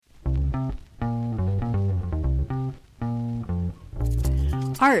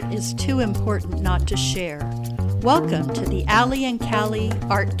Art is too important not to share. Welcome to the Allie and Callie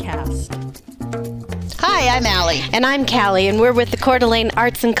Artcast. Hi, I'm Allie. And I'm Callie, and we're with the Coeur d'Alene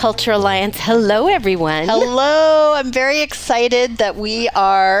Arts and Culture Alliance. Hello, everyone. Hello. I'm very excited that we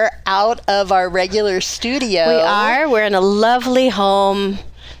are out of our regular studio. We are. We're in a lovely home.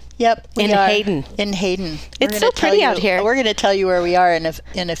 Yep, in Hayden. In Hayden. It's so pretty out here. We're going to tell you where we are in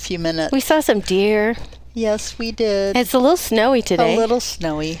a few minutes. We saw some deer. Yes, we did. It's a little snowy today. A little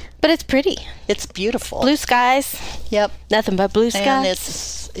snowy. But it's pretty. It's beautiful. Blue skies. Yep. Nothing but blue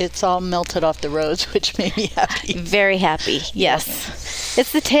skies. And it's all melted off the roads, which made me happy. Very happy, yes.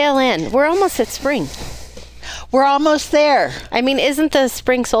 It's the tail end. We're almost at spring. We're almost there. I mean, isn't the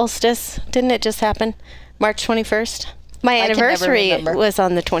spring solstice, didn't it just happen? March 21st? My anniversary was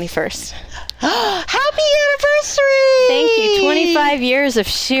on the 21st. Happy anniversary! Thank you. 25 years of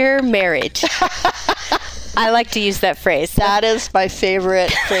sheer marriage. I like to use that phrase. That is my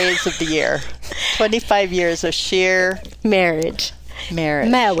favorite phrase of the year. 25 years of sheer marriage.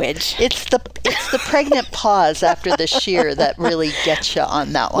 It's the pregnant pause after the sheer that really gets you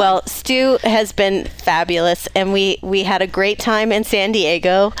on that one. Well, Stu has been fabulous, and we had a great time in San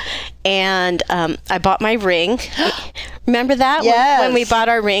Diego, and I bought my ring. Remember that? Yes. When we bought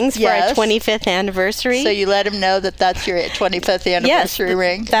our rings for our 25th anniversary? So you let him know that that's your 25th anniversary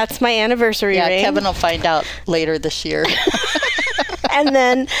ring? That's my anniversary ring. Yeah, Kevin will find out later this year. And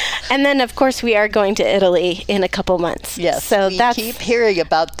then, of course, we are going to Italy in a couple months. Yes, so we keep hearing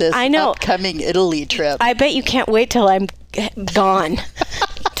about this upcoming Italy trip. I bet you can't wait till I'm gone,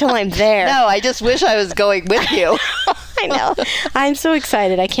 till I'm there. No, I just wish I was going with you. I know. I'm so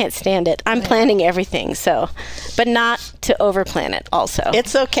excited. I can't stand it. I'm planning everything, but not to overplan it also.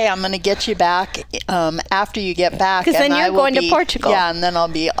 It's okay. I'm going to get you back after you get back. Because then you're going to Portugal. Yeah, and then I'll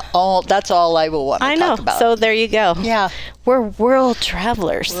be that's all I will want to talk about. So there you go. Yeah. We're world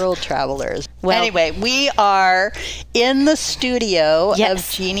travelers. Well, anyway, we are in the studio of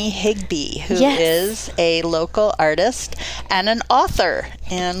Genie Higbee, who is a local artist and an author.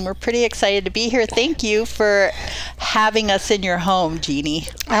 And we're pretty excited to be here. Thank you for having us in your home, Genie.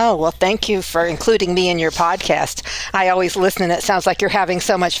 Oh, well, thank you for including me in your podcast. I always listen and it sounds like you're having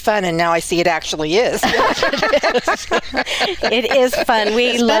so much fun, and now I see it actually is. It is fun.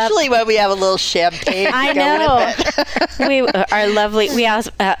 Especially when we have a little champagne. I know. We are lovely. We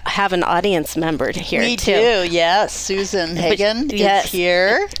also have an audience member here, we too. We do, yes. Susan Hagen is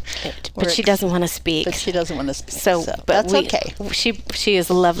here. But she doesn't want to speak. So that's okay. She is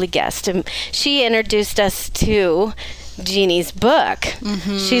a lovely guest. And she introduced us to Genie's book.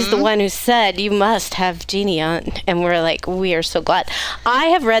 Mm-hmm. She's the one who said, you must have Genie on. And we're like, we are so glad. I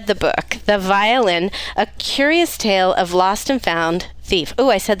have read the book, The Violin, A Curious Tale of Lost and Found Thief. Oh,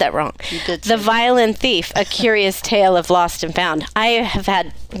 I said that wrong. You did. The Violin Thief, A Curious Tale of Lost and Found. I have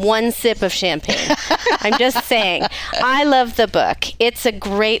had one sip of champagne. I'm just saying. I love the book. It's a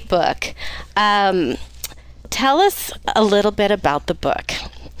great book. Tell us a little bit about the book.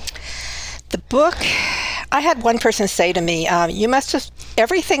 The book, I had one person say to me, you must have,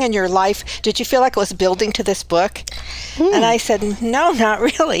 everything in your life, did you feel like it was building to this book? And I said, no, not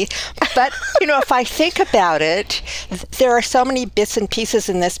really. But, if I think about it, there are so many bits and pieces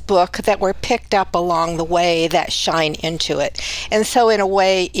in this book that were picked up along the way that shine into it. And so in a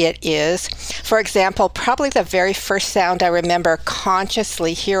way it is. For example, probably the very first sound I remember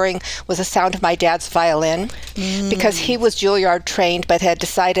consciously hearing was the sound of my dad's violin, because he was Juilliard trained but had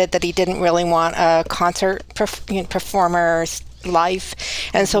decided that he didn't really want a concert performer's life,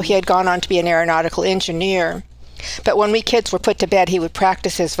 and so he had gone on to be an aeronautical engineer. But when we kids were put to bed, he would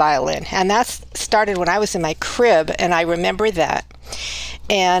practice his violin, and that started when I was in my crib, and I remember that.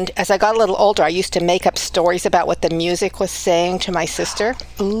 And as I got a little older, I used to make up stories about what the music was saying to my sister.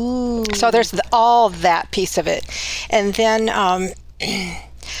 Ooh. So there's all that piece of it. And then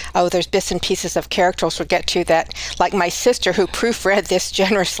there's bits and pieces of characters we'll get to that, like my sister, who proofread this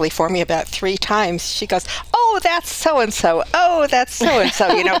generously for me about 3 times. She goes, oh, that's so-and-so. Oh, that's so-and-so.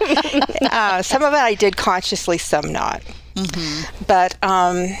 Some of it I did consciously, some not. Mm-hmm. But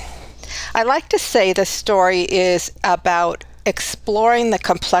I like to say the story is about exploring the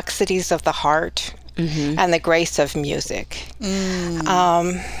complexities of the heart and the grace of music.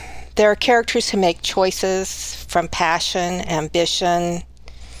 There are characters who make choices from passion, ambition,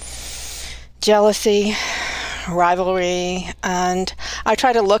 jealousy, rivalry, and I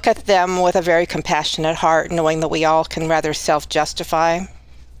try to look at them with a very compassionate heart, knowing that we all can rather self-justify.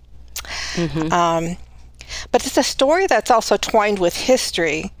 But it's a story that's also twined with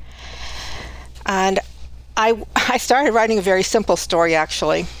history. And I started writing a very simple story,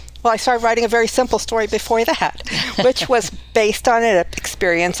 actually. Well, I started writing a very simple story before that, which was based on an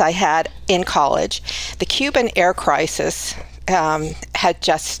experience I had in college. The Cuban air crisis had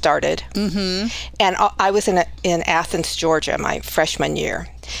just started, and I was in Athens, Georgia, my freshman year,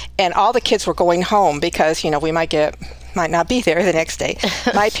 and all the kids were going home because we might not be there the next day.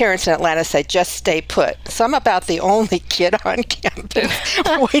 My parents in Atlanta said, just stay put. So I'm about the only kid on campus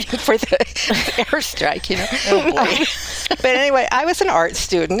waiting for the airstrike, Oh, boy. But anyway, I was an art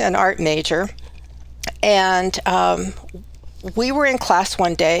student, an art major, and we were in class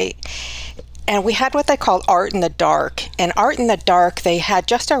one day, and we had what they called art in the dark. And art in the dark, they had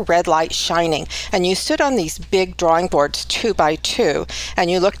just a red light shining. And you stood on these big drawing boards 2 by 2, and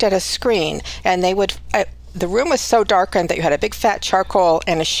you looked at a screen. And they would, the room was so darkened that you had a big fat charcoal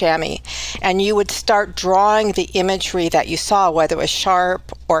and a chamois. And you would start drawing the imagery that you saw, whether it was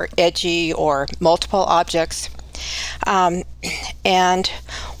sharp or edgy or multiple objects. And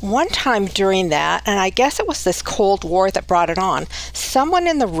one time during that, and I guess it was this Cold War that brought it on, someone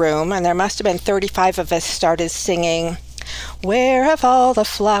in the room, and there must have been 35 of us, started singing, "Where have all the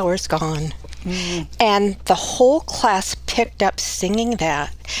flowers gone?" And the whole class picked up singing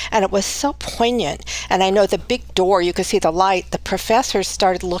that, and it was so poignant. And I know the big door, you could see the light, the professors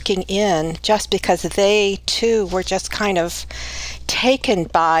started looking in just because they too were just kind of taken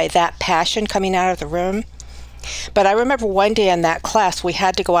by that passion coming out of the room. But I remember one day in that class, we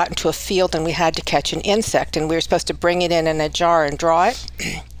had to go out into a field and we had to catch an insect, and we were supposed to bring it in a jar and draw it.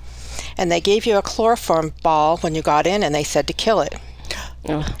 And they gave you a chloroform ball when you got in, and they said to kill it.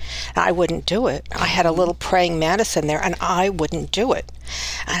 I wouldn't do it. I had a little praying mantis in there, and I wouldn't do it.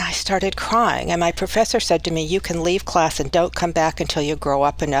 And I started crying, and my professor said to me, "You can leave class and don't come back until you grow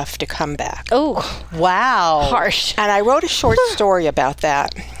up enough to come back." Oh, Wow. harsh. And I wrote a short story about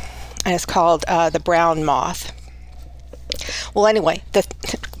that, and it's called The Brown Moth. Well, anyway,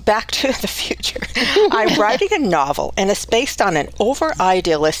 Back to the Future. I'm writing a novel, and it's based on an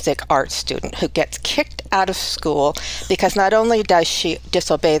over-idealistic art student who gets kicked out of school because not only does she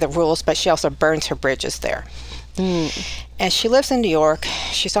disobey the rules, but she also burns her bridges there. And she lives in New York.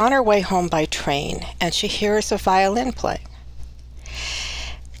 She's on her way home by train, and she hears a violin play.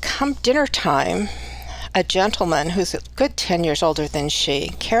 Come dinner time, a gentleman who's a good 10 years older than she,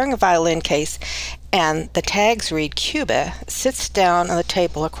 carrying a violin case, and the tags read Cuba, sits down on the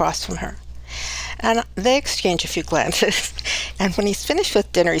table across from her. And they exchange a few glances. And when he's finished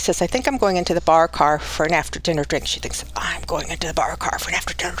with dinner, he says, "I think I'm going into the bar car for an after-dinner drink." She thinks, "I'm going into the bar car for an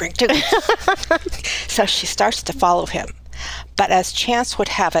after-dinner drink too." So she starts to follow him. But as chance would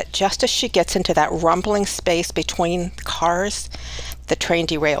have it, just as she gets into that rumbling space between cars, the train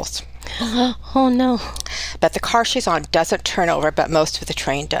derails. Oh, no. But the car she's on doesn't turn over, but most of the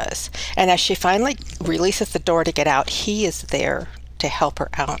train does. And as she finally releases the door to get out, he is there to help her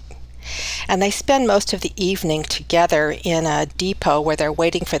out. And they spend most of the evening together in a depot where they're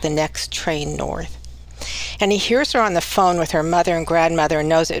waiting for the next train north. And he hears her on the phone with her mother and grandmother and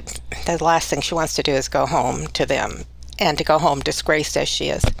knows that the last thing she wants to do is go home to them, and to go home disgraced as she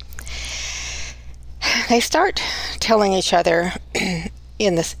is. They start telling each other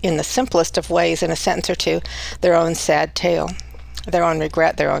in the simplest of ways, in a sentence or two, their own sad tale, their own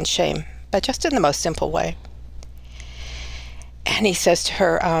regret, their own shame, but just in the most simple way. And he says to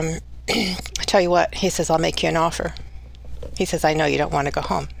her, "I tell you what," he says, "I'll make you an offer." He says, "I know you don't want to go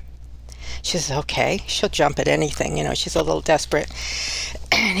home." She says, "Okay." She'll jump at anything, she's a little desperate.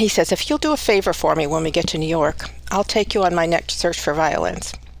 And he says, "If you'll do a favor for me when we get to New York, I'll take you on my next search for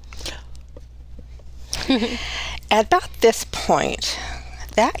violins." At about this point,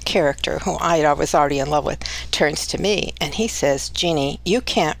 that character, who I was already in love with, turns to me and he says, "Genie, you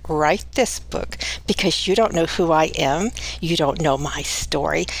can't write this book because you don't know who I am. You don't know my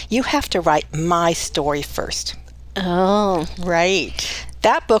story. You have to write my story first." Oh, Right.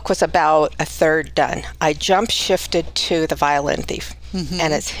 That book was about a third done. I jump shifted to The Violin Thief,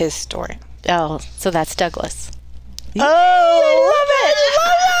 and it's his story. oh, so that's Douglas. Oh, I Love it!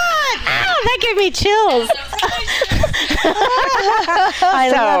 Ah, that gave me chills.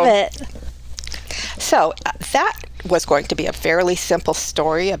 I love it. So that was going to be a fairly simple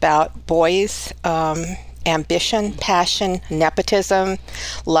story about boys, ambition, passion, nepotism,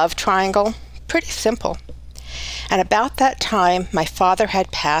 love triangle. Pretty simple. And about that time, my father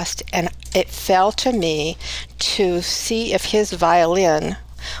had passed, and it fell to me to see if his violin,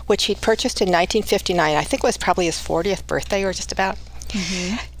 which he'd purchased in 1959, I think it was probably his 40th birthday or just about,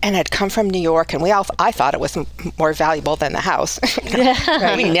 and had come from New York, and I thought it was more valuable than the house.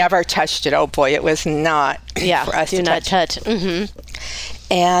 We never touched it. Oh boy, it was not for us do to not touch. touch.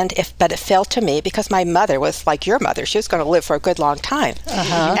 But it fell to me because my mother was like your mother. She was going to live for a good long time.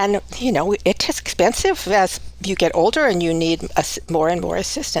 And, it's expensive as you get older and you need more and more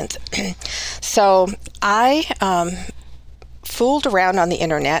assistance. So I fooled around on the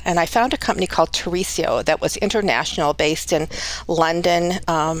internet, and I found a company called Teresio that was international, based in London,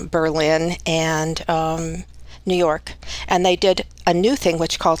 Berlin, and New York. And they did a new thing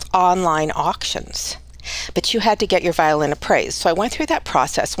which called online auctions. But you had to get your violin appraised. So I went through that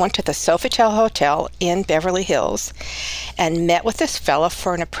process, went to the Sofitel Hotel in Beverly Hills, and met with this fellow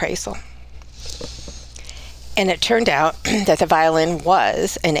for an appraisal. And it turned out that the violin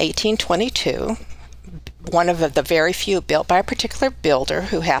was in 1822, one of the very few built by a particular builder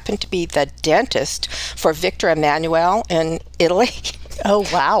who happened to be the dentist for Victor Emmanuel in Italy. Oh,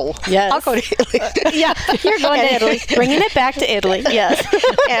 wow. Yes. I'll go to Italy. Yeah, you're going to Italy. Bringing it back to Italy, yes.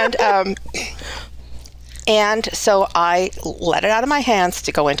 And so I let it out of my hands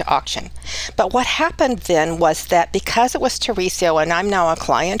to go into auction. But what happened then was that because it was Teresio and I'm now a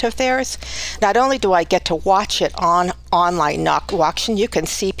client of theirs, not only do I get to watch it on online auction, you can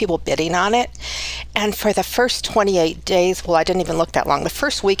see people bidding on it. And for the first 28 days, well, I didn't even look that long. The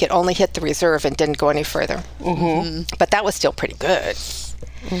first week, it only hit the reserve and didn't go any further. But that was still pretty good.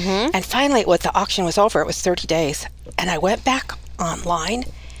 And finally, the auction was over. It was 30 days. And I went back online,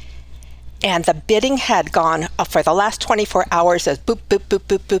 and the bidding had gone for the last 24 hours as boop, boop, boop,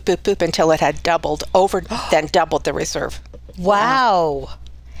 boop, boop, boop, boop, until it had doubled, then doubled the reserve. Wow.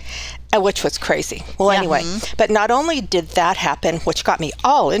 Which was crazy. Well, anyway, but not only did that happen, which got me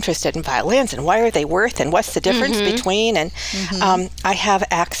all interested in violins and why are they worth and what's the difference between, and I have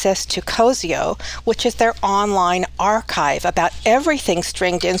access to Cosio, which is their online archive about everything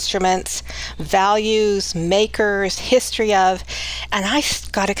stringed instruments, values, makers, history of, and I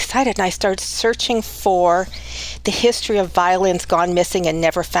got excited and I started searching for the history of violins gone missing and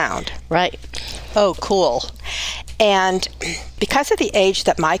never found. Right. Oh, cool. And because of the age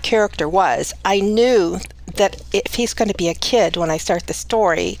that my character was, I knew that if he's going to be a kid when I start the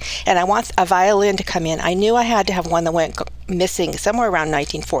story, and I want a violin to come in, I knew I had to have one that went missing somewhere around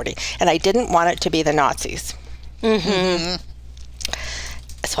 1940, and I didn't want it to be the Nazis. So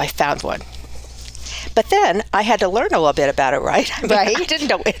I found one. But then I had to learn a little bit about it, right? I didn't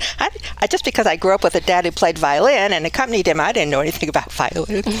know. I just because I grew up with a dad who played violin and accompanied him, I didn't know anything about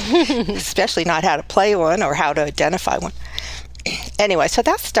violin, especially not how to play one or how to identify one. Anyway, so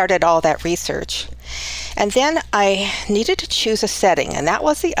that started all that research. And then I needed to choose a setting, and that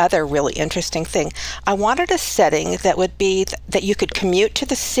was the other really interesting thing. I wanted a setting that would be that you could commute to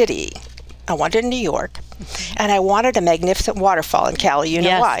the city. I wanted New York, and I wanted a magnificent waterfall in Cali. You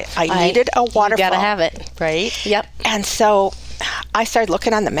know why? I needed a waterfall. You gotta have it, right? Yep. And so I started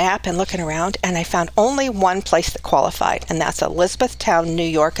looking on the map and looking around, and I found only one place that qualified, and that's Elizabethtown, New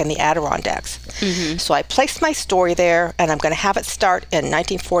York, and the Adirondacks. So I placed my story there, and I'm going to have it start in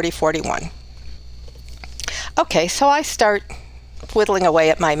 1940-41. Okay, so I start whittling away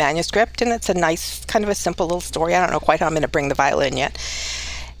at my manuscript, and it's a nice, kind of a simple little story. I don't know quite how I'm going to bring the violin yet.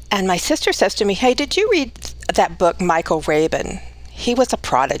 And my sister says to me, hey, did you read that book, Michael Rabin? He was a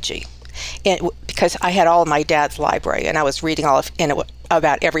prodigy. Because I had all of my dad's library, and I was reading all of in it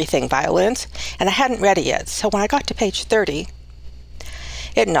about everything violins, and I hadn't read it yet. So when I got to page 30,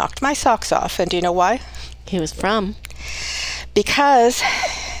 it knocked my socks off. And do you know why? He was from? Because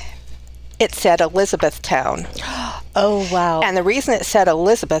it said Elizabethtown. Oh, wow. And the reason it said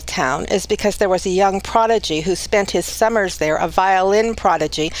Elizabethtown is because there was a young prodigy who spent his summers there, a violin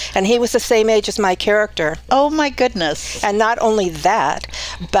prodigy, and he was the same age as my character. Oh, my goodness. And not only that,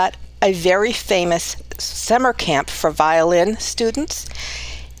 but a very famous summer camp for violin students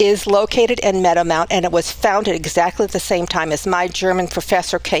is located in Meadowmount, and it was founded exactly at the same time as my German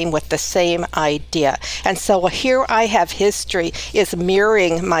professor came with the same idea. And so here I have history is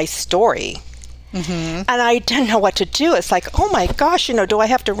mirroring my story. And I didn't know what to do. It's like, oh my gosh, do I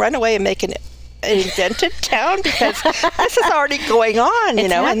have to run away and make an invented town? Because this is already going on,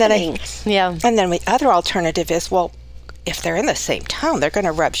 It's happening. And then the other alternative is, well, if they're in the same town, they're going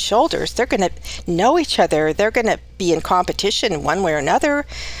to rub shoulders. They're going to know each other. They're going to be in competition one way or another,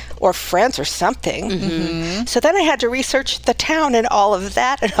 or friends or something. So then I had to research the town and all of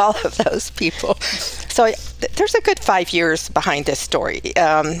that and all of those people. So there's a good 5 years behind this story.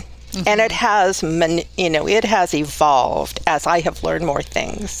 And it has, it has evolved as I have learned more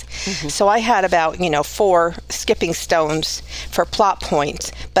things. So I had about, 4 skipping stones for plot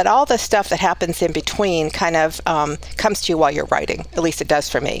points, but all the stuff that happens in between kind of comes to you while you're writing. At least it does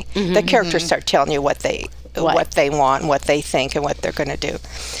for me. The characters start telling you what they what they want, what they think, and what they're going to do.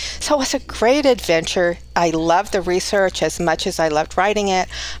 So it was a great adventure. I loved the research as much as I loved writing it.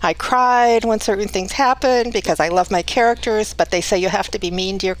 I cried when certain things happened because I love my characters, but they say you have to be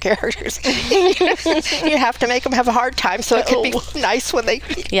mean to your characters. You have to make them have a hard time so it can be nice when they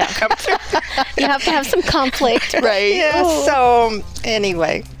come through. You have to have some conflict. Right. Yeah, so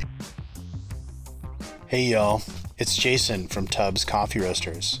anyway. Hey y'all, it's Jason from Tubbs Coffee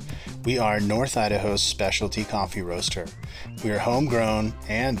Roasters. We are North Idaho's specialty coffee roaster. We are homegrown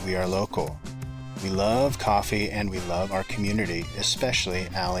and we are local. We love coffee and we love our community, especially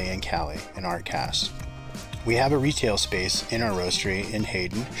Allie and Callie and Artcast. We have a retail space in our roastery in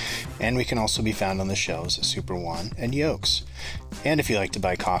Hayden, and we can also be found on the shelves at Super One and Yokes. And if you like to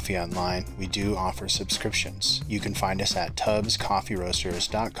buy coffee online, we do offer subscriptions. You can find us at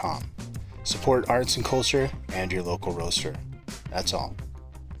tubbscoffeeroasters.com. Support arts and culture and your local roaster. That's all.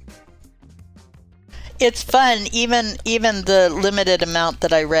 It's fun, even the limited amount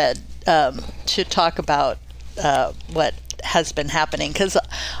that I read, to talk about what has been happening, because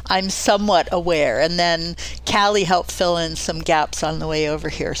I'm somewhat aware. And then Callie helped fill in some gaps on the way over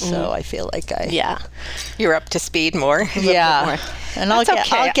here, so I feel like you're up to speed more. Yeah, more. And I'll get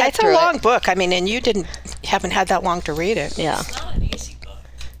through it. It's a long book. I mean, and you haven't had that long to read it. Yeah, it's not an easy book.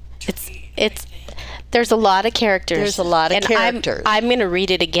 It's there's a lot of characters. There's a lot of characters. I'm going to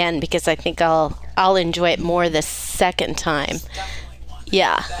read it again because I think I'll enjoy it more the second time.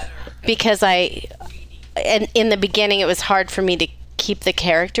 Yeah, because in the beginning it was hard for me to keep the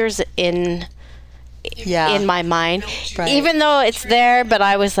characters in my mind, right. Even though it's there. But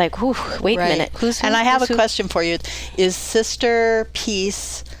I was like, wait a minute, who's who? And I have a question for you: is Sister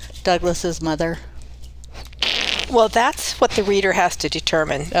Peace Douglas's mother? Well, that's what the reader has to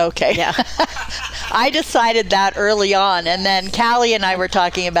determine. Okay. Yeah. I decided that early on, and then Callie and I were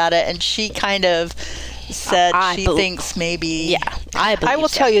talking about it, and she kind of said she thinks maybe. Yeah, I will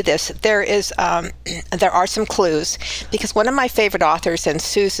tell you this: there are some clues, because one of my favorite authors, and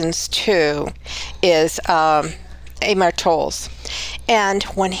Susan's too, is Amar Tolles. And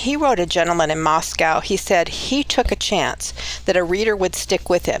when he wrote A Gentleman in Moscow, he said he took a chance that a reader would stick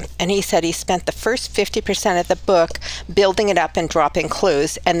with him. And he said he spent the first 50% of the book building it up and dropping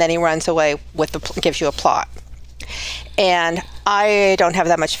clues, and then he runs away gives you a plot. And I don't have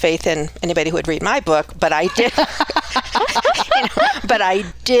that much faith in anybody who would read my book, but I did. But I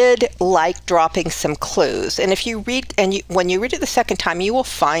did like dropping some clues. And if you read, when you read it the second time, you will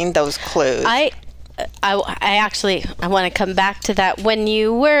find those clues. I actually want to come back to that. When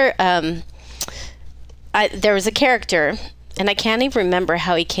you were, there was a character, and I can't even remember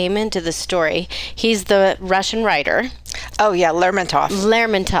how he came into the story. He's the Russian writer. Oh yeah, Lermontov.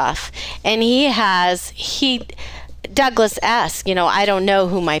 And Douglas asks, I don't know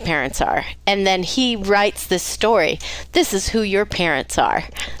who my parents are. And then he writes this story. This is who your parents are.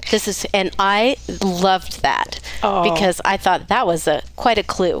 And I loved that because I thought that was quite a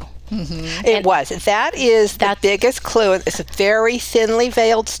clue. Mm-hmm. It was. That is the biggest clue. It's a very thinly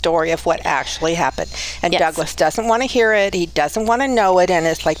veiled story of what actually happened. And Douglas doesn't want to hear it. He doesn't want to know it. And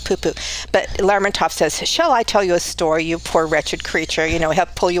it's like poo-poo. But Lermontov says, shall I tell you a story, you poor wretched creature?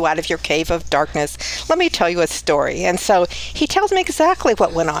 Help pull you out of your cave of darkness. Let me tell you a story. And so he tells me exactly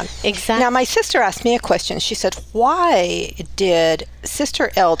what went on. Exactly. Now, my sister asked me a question. She said, why did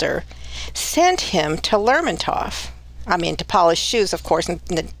Sister Elder send him to Lermontov? I mean, to polish shoes, of course, and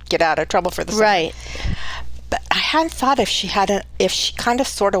get out of trouble for the summer. Right. But I hadn't thought if she kind of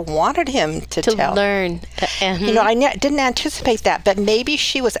sort of wanted him to tell. Learn. I didn't anticipate that, but maybe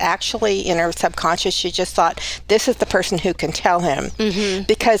she was actually in her subconscious. She just thought, this is the person who can tell him. Mm-hmm.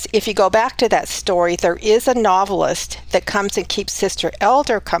 Because if you go back to that story, there is a novelist that comes and keeps Sister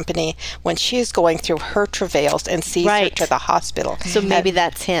Elder company when she's going through her travails and sees her to the hospital. So maybe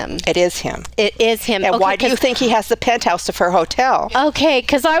that's him. It is him. It is him. And why do you think he has the penthouse of her hotel? Okay,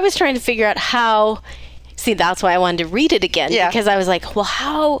 because I was trying to figure out how. See, that's why I wanted to read it again, because I was like, well,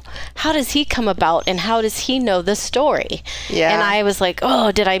 how does he come about, and how does he know the story? Yeah. And I was like,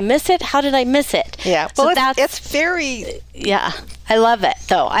 oh, did I miss it? How did I miss it? Yeah. So well, it's very... Yeah. I love it,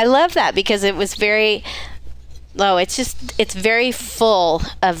 though. I love that because it was very... Oh, it's very full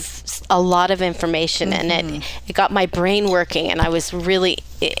of a lot of information, and it got my brain working, and I was really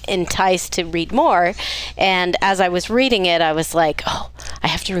enticed to read more. And as I was reading it, I was like, oh, I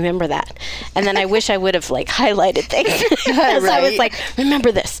have to remember that. And then I wish I would have highlighted things. Right. I was like,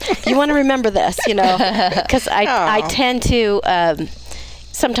 remember this. You want to remember this, because I tend to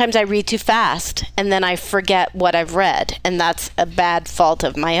sometimes I read too fast and then I forget what I've read, and that's a bad fault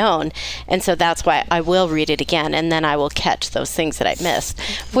of my own. And so that's why I will read it again, and then I will catch those things that I missed,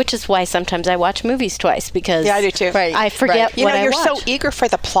 which is why sometimes I watch movies twice, because I do too. I forget what I you're watched. so eager for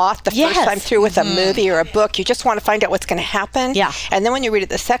the plot the first time through with a movie or a book. You just want to find out what's going to happen. Yeah. And then when you read it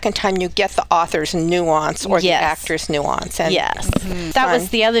the second time, you get the author's nuance or the actor's nuance. And that was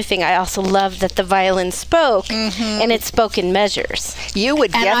the other thing. I also love that the violin spoke, and it spoke in measures. You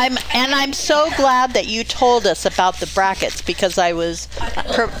would get... And I'm so glad that you told us about the brackets, because I was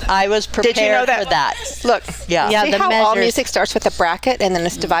prepared Did you know that? for that. Look, see the how all measures. music starts with a bracket and then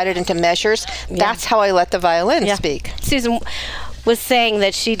it's divided into measures? That's how I let the violin speak. Susan was saying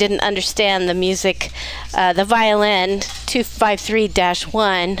that she didn't understand the music, the violin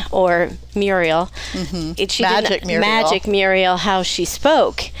 253-1 or Muriel. She Magic Muriel, how she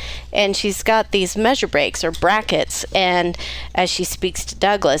spoke. And she's got these measure breaks or brackets, and as she speaks to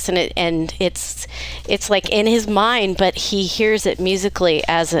Douglas, and it's like in his mind, but he hears it musically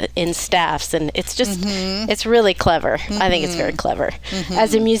in staffs, and it's just it's really clever. I think it's very clever.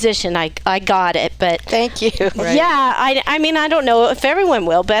 As a musician, I got it, but thank you. Yeah, I mean, I don't know if everyone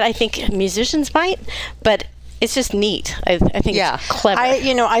will, but I think musicians might. But it's just neat. I think it's clever.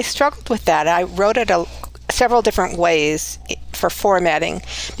 I struggled with that. I wrote it several different ways for formatting,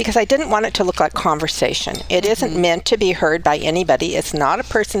 because I didn't want it to look like conversation. It isn't meant to be heard by anybody. It's not a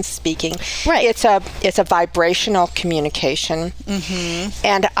person speaking. Right. It's a vibrational communication.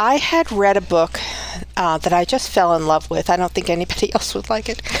 And I had read a book that I just fell in love with. I don't think anybody else would like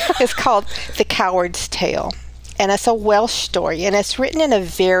it. It's called The Coward's Tale. And it's a Welsh story, and it's written in a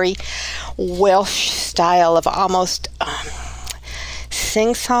very Welsh style of almost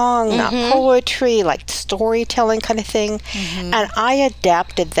sing-song, not poetry, like storytelling kind of thing. And I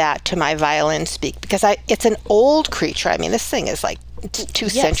adapted that to my violin speak, because it's an old creature. I mean, this thing is like 2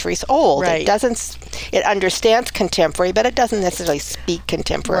 centuries old. Right. It understands contemporary, but it doesn't necessarily speak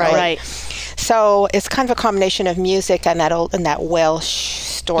contemporary. Right. So it's kind of a combination of music and that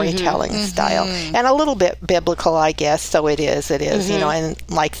Welsh storytelling style, and a little bit biblical, I guess. So it is, and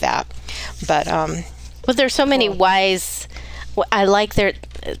like that. But well, there's so many wise. I like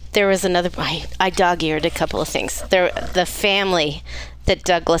there was another. I dog-eared a couple of things. The family that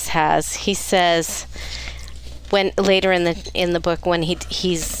Douglas has. He says when later in the book, when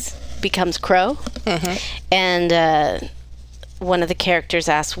he's becomes Crow, and one of the characters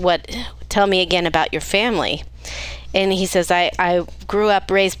asks, tell me again about your family. And he says, I grew up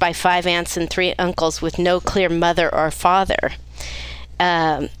raised by 5 aunts and 3 uncles with no clear mother or father.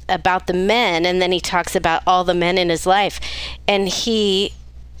 About the men, and then he talks about all the men in his life. And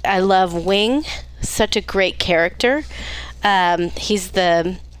I love Wing, such a great character. He's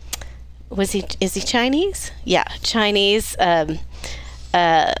is he Chinese? Yeah, Chinese. And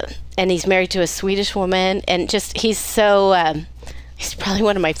he's married to a Swedish woman, and he's so... he's probably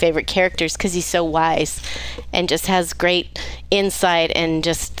one of my favorite characters, because he's so wise and just has great insight, and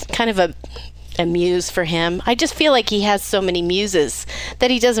just kind of a muse for him. I just feel like he has so many muses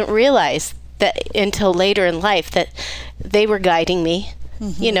that he doesn't realize that until later in life that they were guiding me,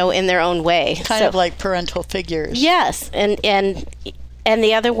 in their own way. Kind of like parental figures. Yes, and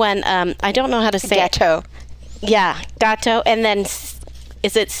the other one, I don't know how to say Gato. it. Yeah, Gato, and then is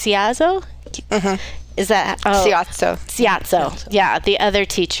it Siazo? Is that Siazzo? Yeah, the other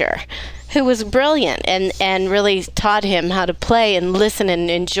teacher, who was brilliant and really taught him how to play and listen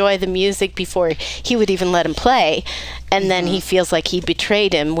and enjoy the music before he would even let him play. And then he feels like he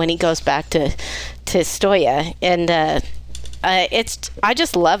betrayed him when he goes back to Stoya. And I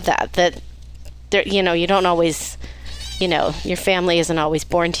just love that there, you don't always, your family isn't always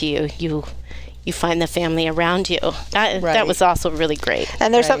born to you. You find the family around you. That was also really great.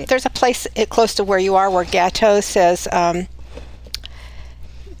 And there's a place close to where you are where Gatto says,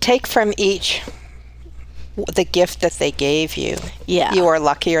 take from each the gift that they gave you. Yeah. You are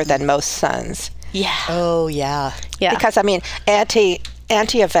luckier than most sons. Yeah. Oh, yeah. Yeah. Because, I mean, Auntie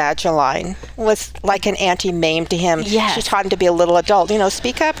Evangeline was like an auntie maimed to him. Yes. She taught him to be a little adult.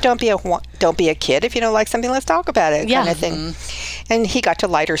 Speak up. Don't be a kid. If you don't like something, let's talk about it. Kind of thing. And he got to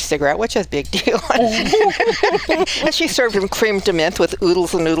light her cigarette, which is a big deal. And she served him creme de menthe with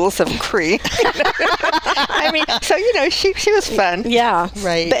oodles and noodles of cream. I mean, so she was fun. Yeah.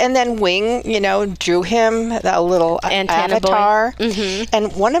 Right. And then Wing, drew him a little avatar.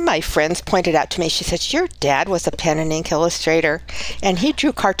 And one of my friends pointed out to me. She said, "Your dad was a pen and ink illustrator, and he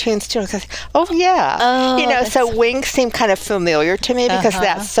drew cartoons too." I said, "Oh yeah." So Wing seemed kind of familiar to me because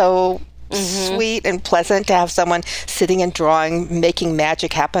that's so sweet and pleasant to have someone sitting and drawing, making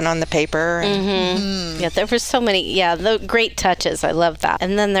magic happen on the paper. Yeah, there were so many, the great touches. I love that.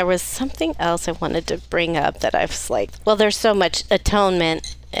 And then there was something else I wanted to bring up that I was like, well, there's so much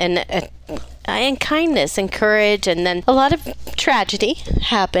atonement and kindness and courage, and then a lot of tragedy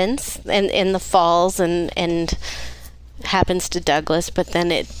happens in the falls and happens to Douglas, but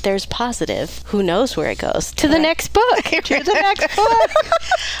then there's positive. Who knows where it goes? To the next book. To the next book.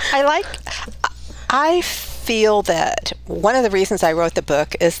 I feel that one of the reasons I wrote the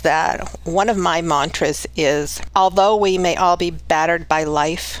book is that one of my mantras is, although we may all be battered by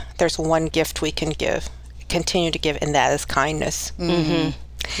life, there's one gift we can continue to give, and that is kindness.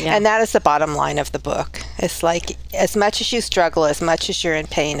 Yeah. And that is the bottom line of the book. It's like, as much as you struggle, as much as you're in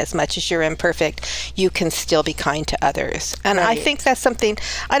pain, as much as you're imperfect, you can still be kind to others. And I think that's something,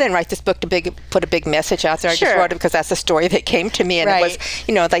 I didn't write this book to put a big message out there. I just wrote it because that's a story that came to me. And it was,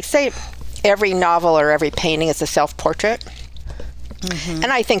 they say every novel or every painting is a self-portrait.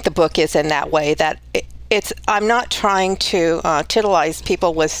 And I think the book is in that way, that I'm not trying to titilize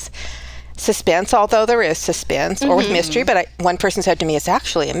people with suspense, although there is suspense, or with mystery, but one person said to me, it's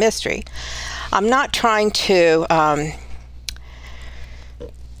actually a mystery. I'm not trying to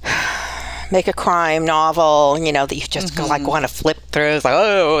make a crime novel, that you just want to flip through. It's like,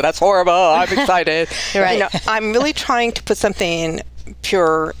 oh, that's horrible, I'm excited. I'm really trying to put something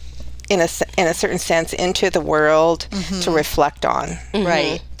pure, in a certain sense, into the world to reflect on.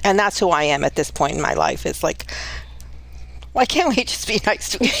 Right. And that's who I am at this point in my life. It's like, why can't we just be nice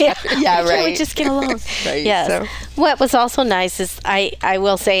to each other? Yeah, right. Why can't we just get along? Right. Yes. So. What was also nice is I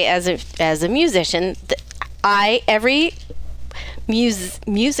will say, as a musician, every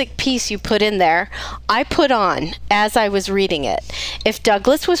music piece you put in there, I put on as I was reading it. If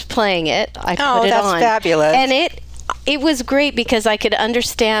Douglas was playing it, I put it on. Oh, that's fabulous. And it was great because I could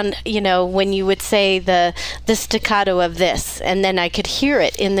understand, when you would say the staccato of this, and then I could hear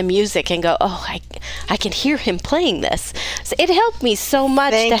it in the music and go, oh, I can hear him playing this. So it helped me so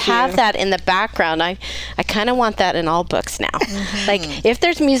much have that in the background. I kind of want that in all books now. Like, if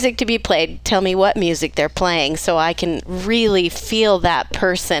there's music to be played, tell me what music they're playing so I can really feel that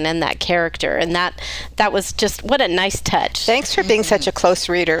person and that character. And that was just, what a nice touch. Thanks for being such a close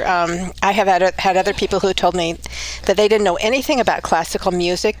reader. I have had other people who told me that they didn't know anything about classical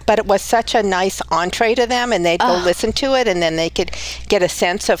music, but it was such a nice entree to them, and they'd go listen to it, and then they could get a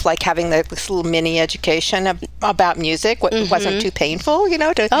sense of like having this little mini education about music. It wasn't too painful,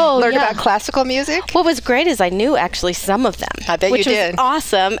 to learn about classical music. What was great is I knew actually some of them. I bet you did. Which was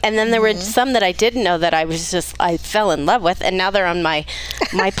awesome. And then there were some that I didn't know that I fell in love with, and now they're on my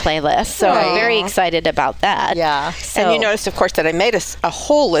playlist. So I'm very excited about that. Yeah. So, and you noticed, of course, that I made a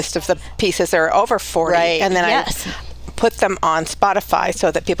whole list of the pieces. There are over 40. Right. And then I put them on Spotify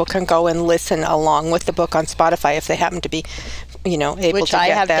so that people can go and listen along with the book on Spotify if they happen to be, able to get that. Which I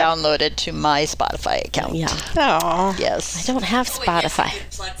have downloaded to my Spotify account. Yeah. Oh. Yes. I don't have Spotify.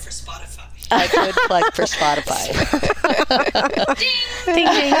 Plug for Spotify. I could plug for Spotify. Ding,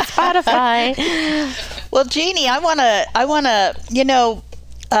 ding, Spotify. Well, Genie, I want to,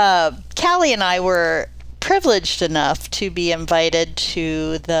 Callie and I were privileged enough to be invited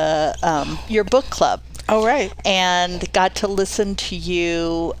to your book club. Oh, right. And got to listen to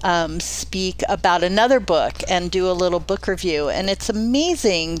you speak about another book and do a little book review. And it's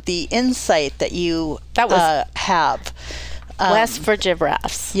amazing the insight that you have. West for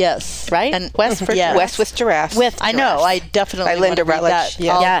Giraffes. Yes. Right? And West for Giraffes. West with Giraffes. I know. I definitely by Linda want to read Rutledge.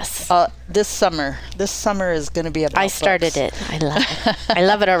 that. Yes. This summer. This summer is going to be about I started books. it. I love it. I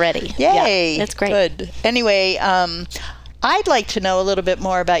love it already. Yay. Yeah, it's great. Good. Anyway, I'd like to know a little bit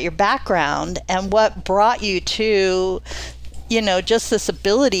more about your background and what brought you to, just this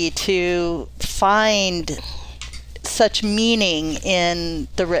ability to find such meaning in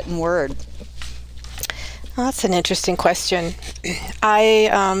the written word. Well, that's an interesting question.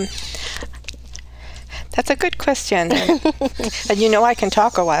 That's a good question. And I can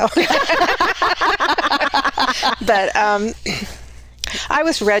talk a while. But I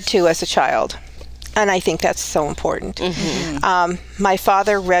was read to as a child. And I think that's so important. My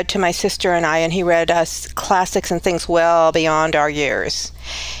father read to my sister and I, and he read us classics and things well beyond our years.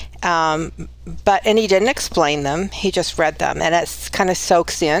 And he didn't explain them. He just read them, and it kind of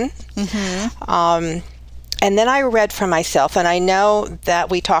soaks in. And then I read for myself, and I know that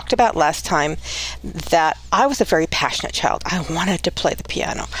we talked about last time that I was a very passionate child. I wanted to play the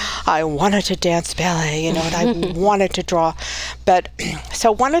piano. I wanted to dance ballet, and I wanted to draw. But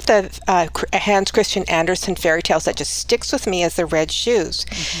so one of the Hans Christian Andersen fairy tales that just sticks with me is The Red Shoes,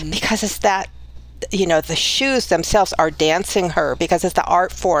 because it's that the shoes themselves are dancing her because it's the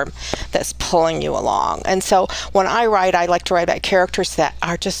art form that's pulling you along. And so when I write, I like to write about characters that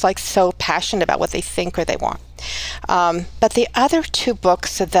are just like so passionate about what they think or they want. But the other two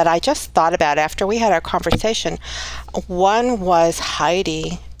books that I just thought about after we had our conversation, one was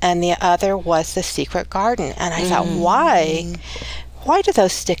Heidi and the other was The Secret Garden. And I thought, why do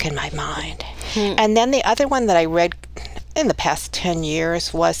those stick in my mind? And then the other one that I read in the past 10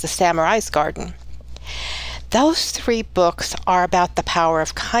 years was The Samurai's Garden. Those three books are about the power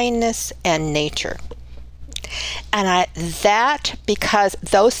of kindness and nature. And because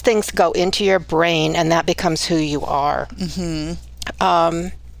those things go into your brain and that becomes who you are.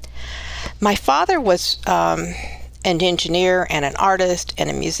 My father was an engineer and an artist and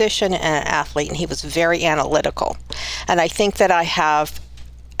a musician and an athlete, and he was very analytical. And I think that I have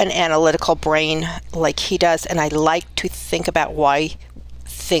an analytical brain like he does, and I like to think about why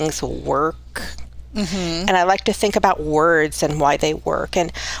things work. And I like to think about words and why they work.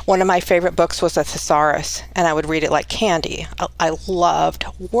 And one of my favorite books was A Thesaurus, and I would read it like candy. I loved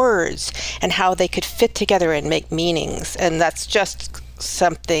words and how they could fit together and make meanings. And that's just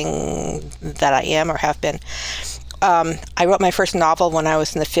something that I am or have been. I wrote my first novel when I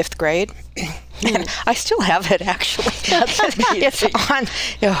was in the 5th grade. And I still have it, actually. It's on,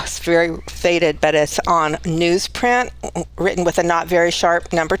 it's very faded, but it's on newsprint, written with a not very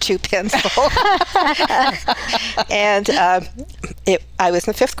sharp number 2 pencil. And I was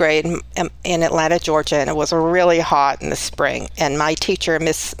in the 5th grade in Atlanta, Georgia, and it was really hot in the spring. And my teacher,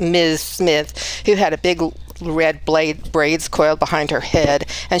 Ms. Smith, who had a big red braids coiled behind her head,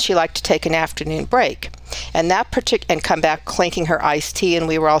 and she liked to take an afternoon break. And and come back clinking her iced tea, and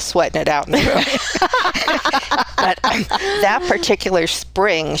we were all sweating it out in the room. But that particular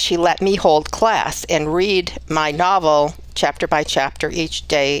spring, she let me hold class and read my novel chapter by chapter each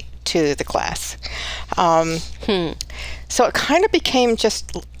day to the class. So it kind of became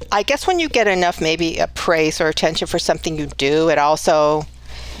just, I guess when you get enough maybe praise or attention for something you do, it also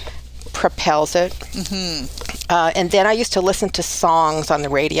propels it. And then I used to listen to songs on the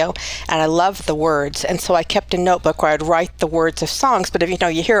radio, and I loved the words, and so I kept a notebook where I'd write the words of songs. But if you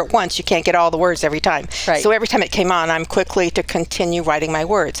hear it once, you can't get all the words every time. Right. So every time it came on, I'm quickly to continue writing my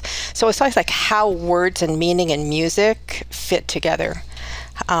words. So it's always like how words and meaning and music fit together.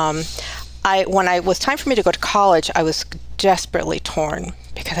 When it was time for me to go to college, I was desperately torn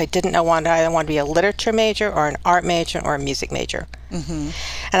because I didn't know whether I wanted to be a literature major or an art major or a music major. And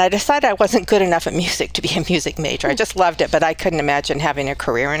I decided I wasn't good enough at music to be a music major. I just loved it, but I couldn't imagine having a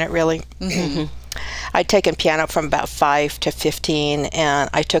career in it, really. I'd taken piano from about 5 to 15, and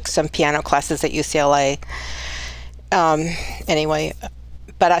I took some piano classes at UCLA.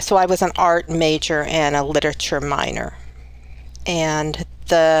 So I was an art major and a literature minor. And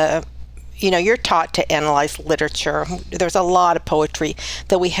you're taught to analyze literature. There's a lot of poetry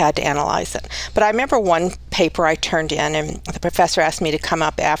that we had to analyze it. But I remember one paper I turned in, and the professor asked me to come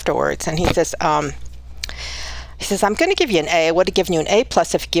up afterwards, and he says, I'm going to give you an A. I would have given you an A+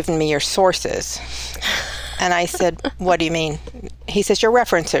 if you'd given me your sources. And I said, what do you mean? He says, your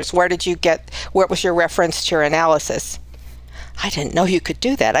references. What was your reference to your analysis? I didn't know you could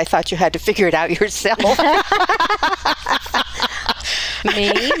do that. I thought you had to figure it out yourself.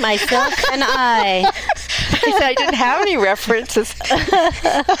 Me, myself, and I. I said I didn't have any references.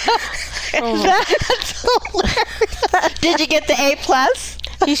 That's hilarious. Did you get the A+?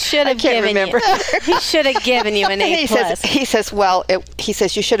 He should have given you. He should have given you an A+. He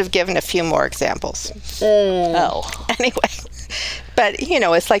says, you should have given a few more examples. Anyway, but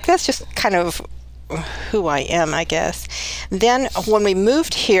it's like that's just kind of who I am, I guess. Then when we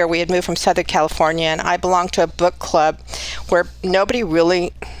moved here, we had moved from Southern California, and I belonged to a book club where nobody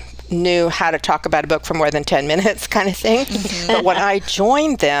really knew how to talk about a book for more than 10 minutes kind of thing. But when I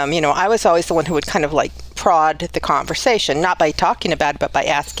joined them, I was always the one who would kind of like prod the conversation, not by talking about it, but by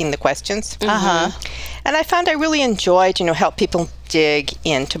asking the questions. And I found I really enjoyed, help people dig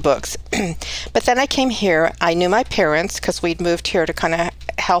into books. But then I came here. I knew my parents because we'd moved here to kind of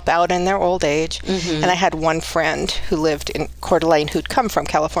help out in their old age. And I had one friend who lived in Coeur d'Alene who'd come from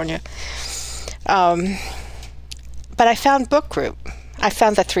California. But I found book group. I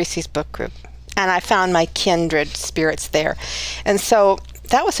found the 3C's book group, and I found my kindred spirits there. And so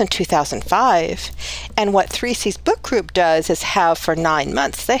that was in 2005. And what 3C's book group does is have for 9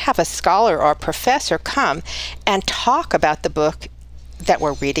 months, they have a scholar or a professor come and talk about the book that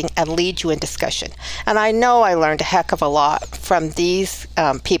we're reading and lead you in discussion. And I know I learned a heck of a lot from these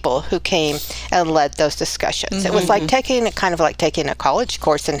people who came and led those discussions. It was like taking a college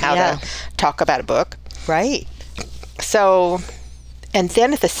course in how to talk about a book. Right. So, and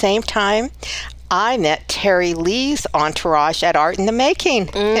then at the same time, I met Terry Lee's entourage at Art in the Making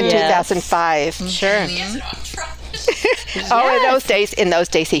in 2005. Sure. Oh, in those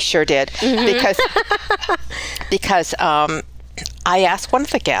days he sure did. Because I asked one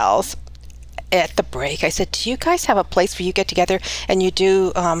of the gals at the break, I said, do you guys have a place where you get together and you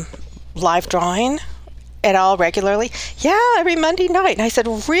do live drawing at all regularly? Yeah, every Monday night. And I said,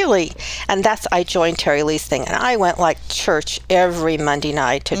 really? And I joined Terry Lee's thing, and I went like church every Monday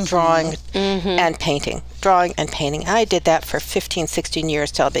night to drawing and painting. Drawing and painting. I did that for 15, 16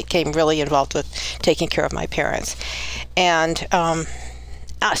 years till I became really involved with taking care of my parents. And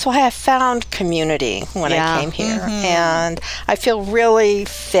so I have found community when I came here. And I feel really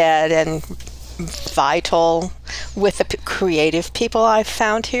fed and vital with the creative people I've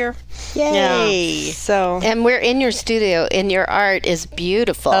found here. Yay! Yeah. So, and we're in your studio, and your art is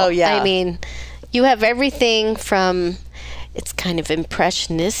beautiful. Oh, yeah. I mean, you have everything from, it's kind of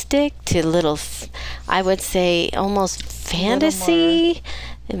impressionistic to little, I would say, almost fantasy,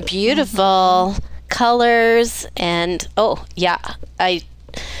 and beautiful colors, and I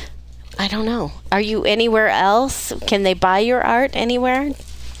don't know. Are you anywhere else? Can they buy your art anywhere,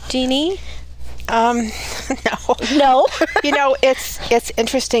 Genie? No. You know, it's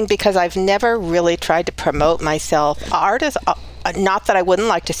interesting because I've never really tried to promote myself. Art is not that I wouldn't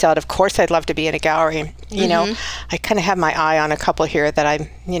like to sell it. Of course, I'd love to be in a gallery. You know, I kind of have my eye on a couple here that I,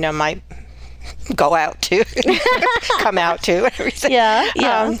 might go out to, come out to.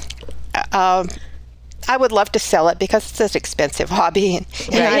 Yeah. I would love to sell it because it's an expensive hobby.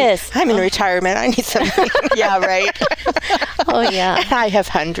 And I'm in retirement. I need something. Yeah, right. Oh, yeah. And I have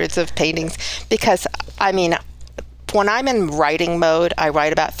hundreds of paintings because, when I'm in writing mode, I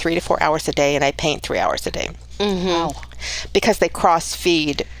write about 3 to 4 hours a day, and I paint 3 hours a day. Wow. Because they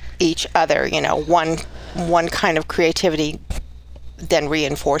cross-feed each other. One kind of creativity then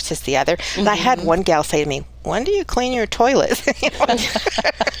reinforces the other. And I had one gal say to me, when do you clean your toilet?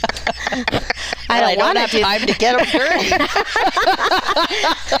 I don't have time to get them dirty.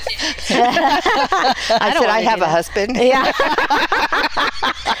 I said, I have a husband. Yeah.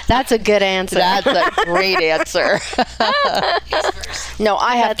 That's a good answer. That's a great answer. No,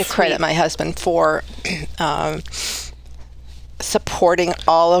 I have to credit my husband for supporting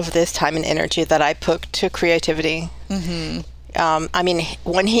all of this time and energy that I put to creativity.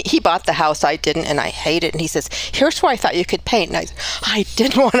 When he bought the house, I didn't, and I hate it. And he says, here's where I thought you could paint. And I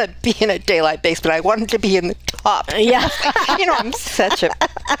didn't want to be in a daylight basement. I wanted to be in the top. Yeah. I'm such a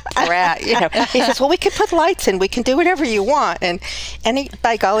brat. He says, well, we can put lights in. We can do whatever you want. And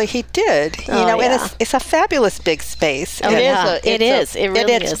by golly, he did. And it's a fabulous big space. It is. It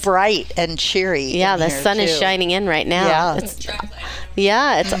really is. It's bright and cheery. Yeah, the sun is shining in right now.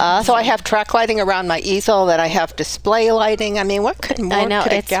 Yeah. It's awesome. So I have track lighting around my easel, then I have display lighting. What could more? I know,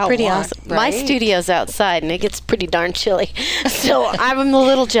 could it's a gal pretty want, awesome. right? My studio's outside, and it gets pretty darn chilly, so I'm a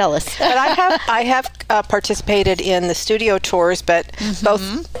little jealous. But I have participated in the studio tours, but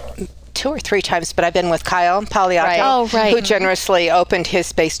both 2 or 3 times. But I've been with Kyle Pagliato, who generously opened his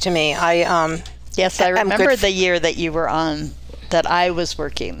space to me. Yes, I remember the year that you were on. That I was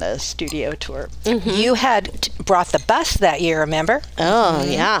working the studio tour. You had brought the bus that year, remember? Oh,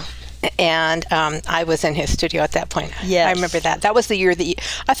 yeah. And I was in his studio at that point. Yes. I remember that. That was the year that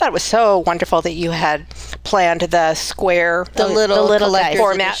I thought it was so wonderful that you had planned the square, the little format,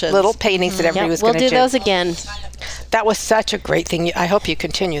 editions. Little paintings that everybody was going to do. We'll do those again. That was such a great thing. I hope you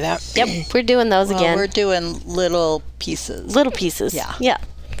continue that. Yep, we're doing those again. We're doing little pieces. Little pieces. Yeah. Yeah,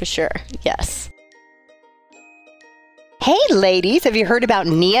 for sure. Yes. Hey ladies, have you heard about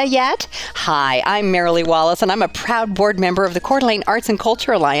NIA yet? Hi, I'm Marilee Wallace, and I'm a proud board member of the Coeur d'Alene Arts and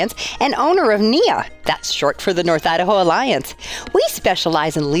Culture Alliance and owner of NIA. That's short for the North Idaho Alliance. We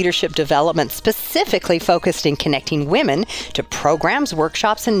specialize in leadership development specifically focused in connecting women to programs,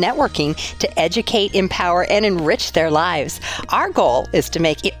 workshops, and networking to educate, empower, and enrich their lives. Our goal is to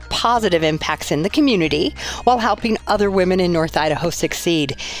make positive impacts in the community while helping other women in North Idaho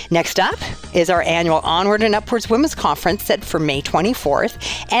succeed. Next up is our annual Onward and Upwards Women's Conference set for May 24th,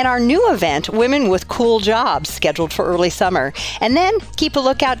 and our new event, Women with Cool Jobs, scheduled for early summer. And then keep a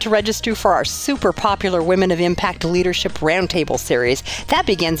lookout to register for our super popular Women of Impact Leadership Roundtable series. That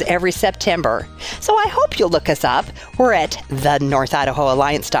begins every September. So I hope you'll look us up. We're at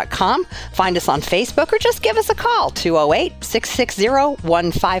thenorthidahoalliance.com. Find us on Facebook or just give us a call,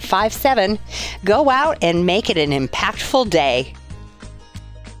 208-660-1557. Go out and make it an impactful day.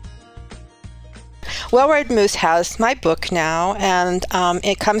 Wellred Moose has my book now, and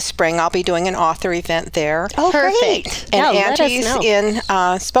it comes spring. I'll be doing an author event there. Oh, perfect. Great. And Yeah, Angie's in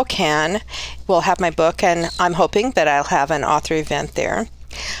Spokane will have my book, and I'm hoping that I'll have an author event there.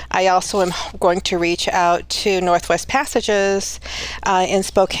 I also am going to reach out to Northwest Passages in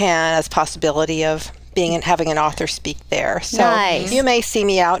Spokane as possibility of having an author speak there. So Nice. you may see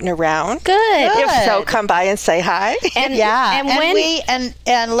me out and around. Good. If so, come by and say hi. And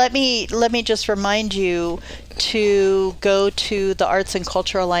let me just remind you to go to the Arts and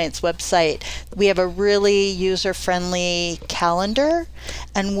Culture Alliance website. We have a really user-friendly calendar,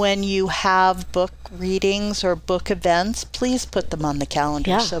 and when you have book readings or book events, please put them on the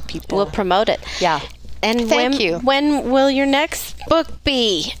calendar so people will promote it. Yeah. And Thank you. When will your next book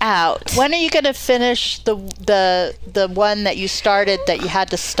be out? When are you going to finish the one that you started that you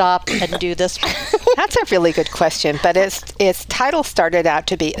had to stop and do this one? That's a really good question, but its title started out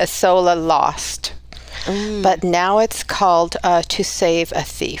to be Isola Lost, but now it's called To Save a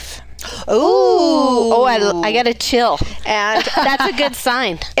Thief. Oh, I got a chill. And that's a good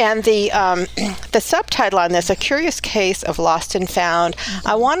sign. And the subtitle on this, A Curious Case of Lost and Found,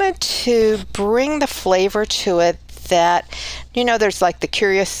 I wanted to bring the flavor to it that, there's like the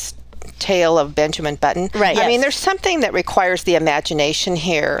curious tale of Benjamin Button. Right. I mean, there's something that requires the imagination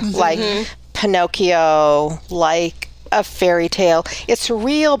here, like Pinocchio, like a fairy tale. It's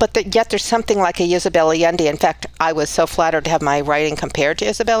real, but yet there's something like a Isabel Allende. In fact, I was so flattered to have my writing compared to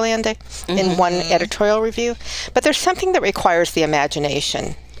Isabel Allende in one editorial review. But there's something that requires the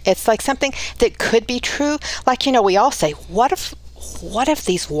imagination. It's like something that could be true. Like, we all say, what if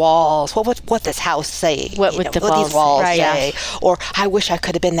these walls, what would this house say? What would these walls say? Or I wish I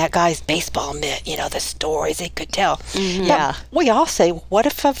could have been that guy's baseball mitt, the stories it could tell. But we all say, what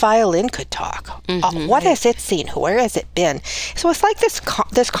if a violin could talk? What has it seen? Where has it been? So it's like this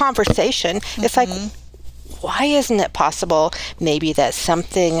conversation. It's like, why isn't it possible maybe that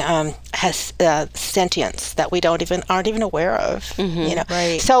something has sentience that we aren't even aware of?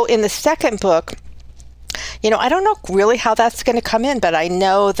 Right. So in the second book, I don't know really how that's going to come in, but I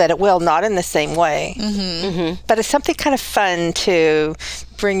know that it will, not in the same way. But it's something kind of fun to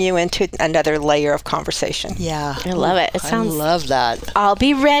bring you into another layer of conversation. Yeah. I love it. I love that. I'll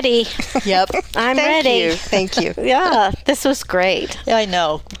be ready. Yep. I'm ready. Thank you. Yeah, this was great. Yeah, I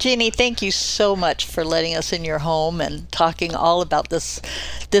know. Jeannie, thank you so much for letting us in your home and talking all about this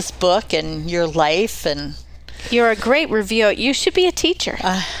book and your life. And you're a great reviewer. You should be a teacher.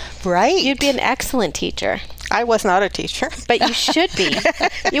 Right. You'd be an excellent teacher. I was not a teacher. But you should be.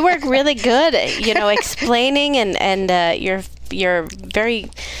 You work really good at, explaining and you're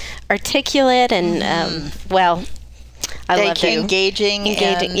very articulate and, I love you. Engaging.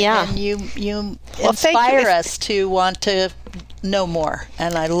 And you inspire us to want to know more.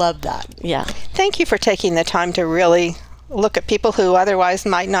 And I love that. Yeah. Thank you for taking the time to really look at people who otherwise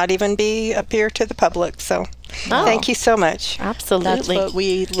might not even appear to the public. So thank you so much. Absolutely. That's what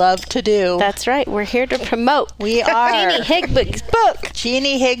we love to do. That's right. We're here to promote. We are. Genie Higbee's book.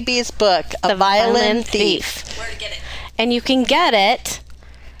 Genie Higbee's book, A Violin Thief. Where to get it? And you can get it.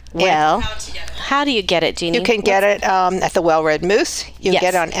 Well, how do you get it, Genie? You can get it at the Well-Read Moose. You can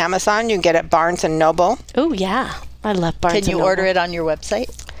get it on Amazon. You can get it at Barnes & Noble. Oh, yeah. I love Barnes & Noble. Can you order it on your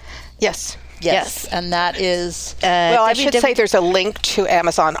website? Yes. Yes. And that is... well, I should say there's a link to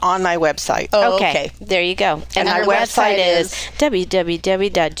Amazon on my website. Oh, okay. There you go. And my website is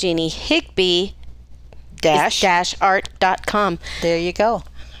www.geniehigbee-art.com. There you go.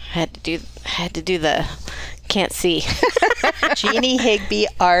 Had to do the... Can't see. Genie Higbee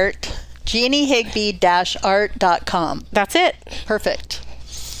Art. GenieHigbee-art.com. That's it. Perfect.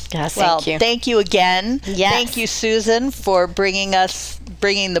 Yes, thank you again. Yes. Thank you, Susan, for bringing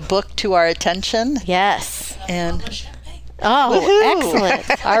the book to our attention. Yes. And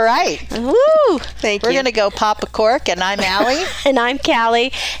excellent. All right. Woo. Thank you. We're going to go pop a cork, and I'm Allie. And I'm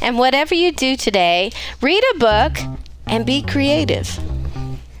Callie. And whatever you do today, read a book and be creative.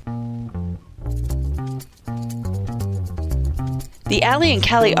 The Allie and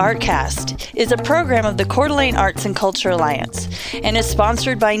Callie Artcast is a program of the Coeur d'Alene Arts and Culture Alliance and is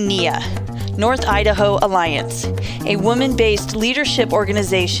sponsored by NIA, North Idaho Alliance, a woman-based leadership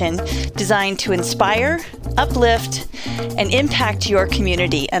organization designed to inspire, uplift, and impact your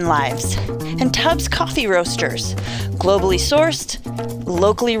community and lives. And Tubbs Coffee Roasters, globally sourced,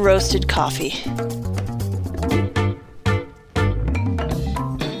 locally roasted coffee.